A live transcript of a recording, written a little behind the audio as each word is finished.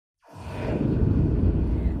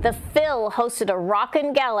The Phil hosted a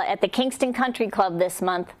rockin' gala at the Kingston Country Club this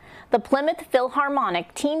month. The Plymouth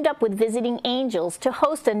Philharmonic teamed up with Visiting Angels to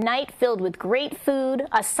host a night filled with great food,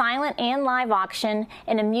 a silent and live auction,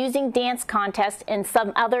 an amusing dance contest, and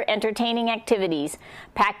some other entertaining activities.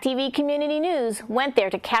 PACTV Community News went there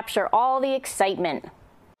to capture all the excitement.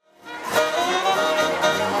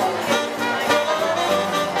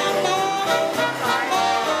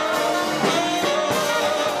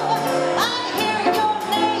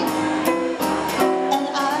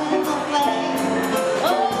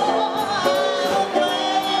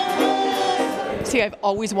 See, I've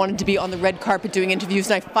always wanted to be on the red carpet doing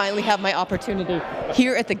interviews, and I finally have my opportunity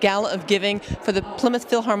here at the Gala of Giving for the Plymouth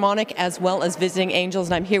Philharmonic as well as Visiting Angels.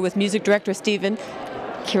 And I'm here with Music Director Stephen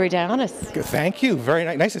Kyrianis. Thank you. Very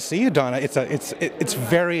nice to see you, Donna. It's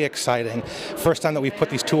very exciting. First time that we've put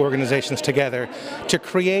these two organizations together to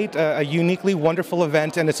create a uniquely wonderful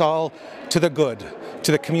event, and it's all to the good,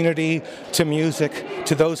 to the community, to music,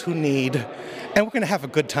 to those who need, and we're going to have a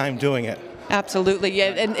good time doing it. Absolutely, yeah,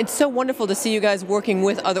 and it's so wonderful to see you guys working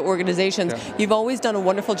with other organizations. Yeah. You've always done a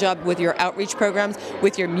wonderful job with your outreach programs,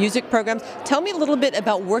 with your music programs. Tell me a little bit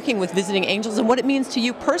about working with Visiting Angels and what it means to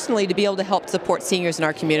you personally to be able to help support seniors in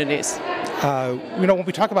our communities. You know, when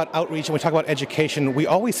we talk about outreach and we talk about education, we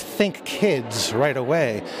always think kids right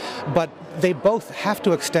away, but they both have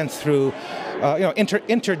to extend through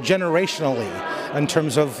intergenerationally in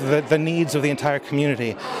terms of the needs of the entire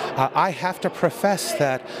community. I have to profess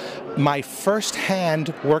that my first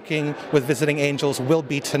hand working with Visiting Angels will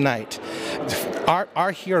be tonight.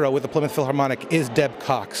 Our hero with the Plymouth Philharmonic is Deb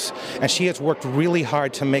Cox, and she has worked really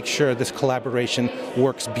hard to make sure this collaboration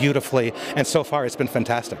works beautifully, and so far it's been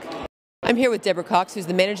fantastic. I'm here with Deborah Cox, who's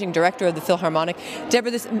the Managing Director of the Philharmonic.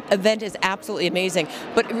 Deborah, this event is absolutely amazing,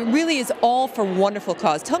 but it really is all for wonderful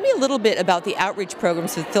cause. Tell me a little bit about the outreach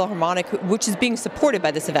programs for the Philharmonic, which is being supported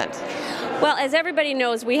by this event. Well, as everybody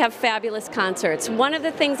knows, we have fabulous concerts. One of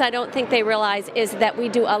the things I don't think they realize is that we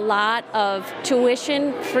do a lot of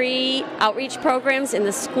tuition-free outreach programs in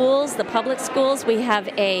the schools, the public schools. We have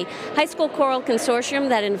a high school choral consortium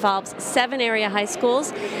that involves 7 area high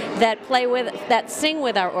schools that sing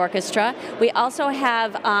with our orchestra. We also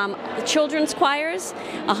have children's choirs,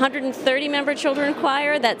 a 130-member children's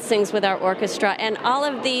choir that sings with our orchestra, and all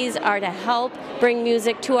of these are to help bring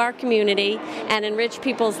music to our community and enrich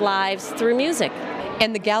people's lives through music.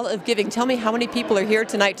 And the Gala of Giving, tell me how many people are here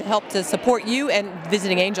tonight to help to support you and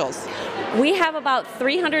Visiting Angels? We have about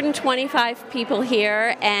 325 people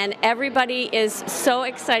here, and everybody is so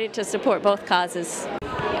excited to support both causes.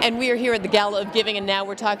 And we are here at the Gala of Giving, and now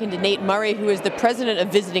we're talking to Nate Murray, who is the president of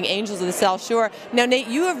Visiting Angels of the South Shore. Now, Nate,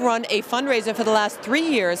 you have run a fundraiser for the last 3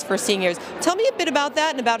 years for seniors. Tell me a bit about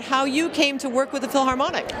that and about how you came to work with the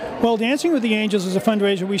Philharmonic. Well, Dancing with the Angels is a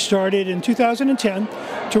fundraiser we started in 2010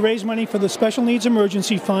 to raise money for the Special Needs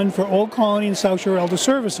Emergency Fund for Old Colony and South Shore Elder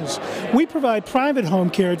Services. We provide private home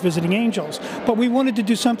care at Visiting Angels, but we wanted to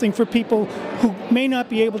do something for people who may not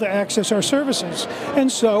be able to access our services.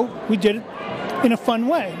 And so we did it in a fun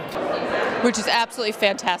way. Which is absolutely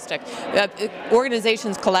fantastic.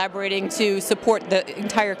 Organizations collaborating to support the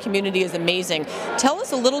entire community is amazing. Tell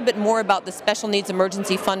us a little bit more about the Special Needs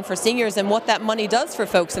Emergency Fund for seniors and what that money does for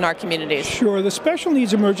folks in our communities. Sure. The Special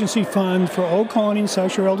Needs Emergency Fund for Old Colony and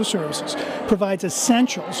South Shore Elder Services provides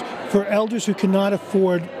essentials for elders who cannot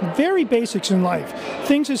afford very basics in life.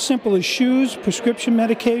 Things as simple as shoes, prescription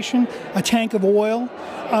medication, a tank of oil.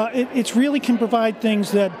 It really can provide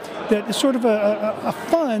things that is sort of a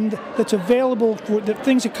fund that's available for the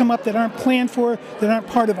things that come up that aren't planned for, that aren't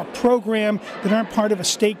part of a program, that aren't part of a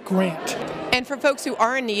state grant. And for folks who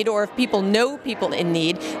are in need, or if people know people in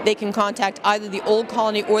need, they can contact either the Old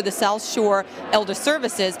Colony or the South Shore Elder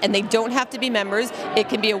Services, and they don't have to be members. It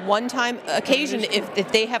can be a one-time occasion.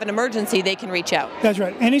 If they have an emergency, they can reach out. That's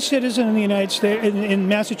right. Any citizen in the United States, in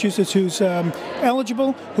Massachusetts, who's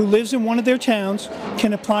eligible, who lives in one of their towns,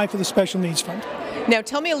 can apply for the Special Needs Fund. Now,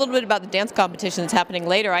 tell me a little bit about the dance competition that's happening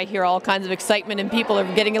later. I hear all kinds of excitement, and people are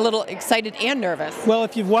getting a little excited and nervous. Well,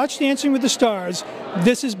 if you've watched Dancing with the Stars,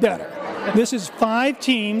 this is better. This is 5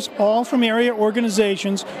 teams, all from area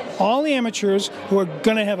organizations, all amateurs, who are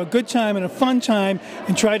going to have a good time and a fun time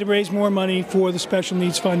and try to raise more money for the Special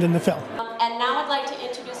Needs Fund in the Phil. And now I'd like to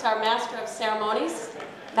introduce our Master of Ceremonies,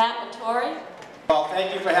 Matt Mattori. Well,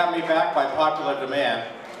 thank you for having me back by popular demand,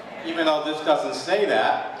 even though this doesn't say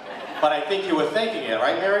that. But I think you were thinking it,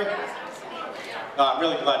 right, Mary? I'm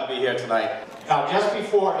really glad to be here tonight. Now, just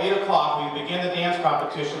before 8 o'clock, we begin the dance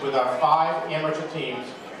competition with our 5 amateur teams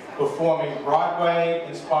performing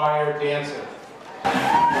Broadway-inspired dancing.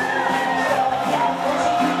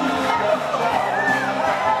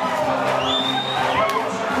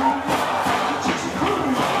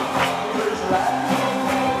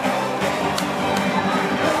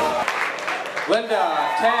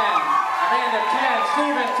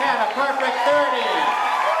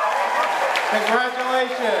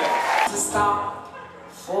 Congratulations. Stop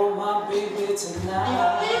for my baby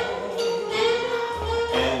tonight.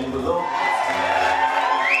 And below.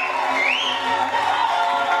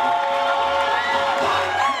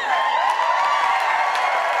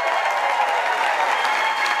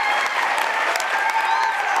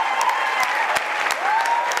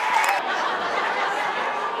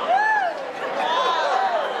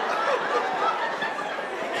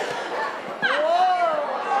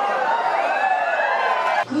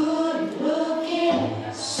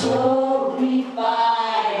 So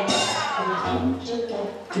refined, don't you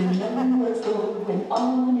get to know what's going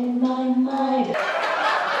on in my mind?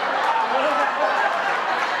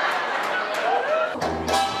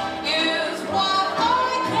 Here's what I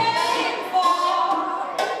came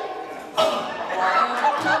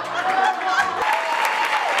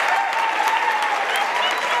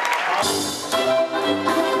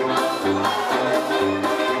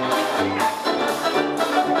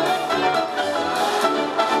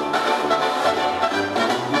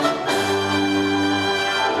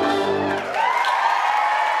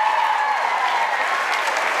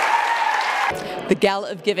The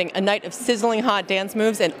Gala of Giving, a night of sizzling hot dance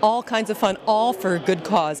moves and all kinds of fun, all for a good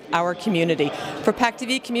cause, our community. For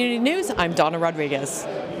PACTV Community News, I'm Donna Rodriguez.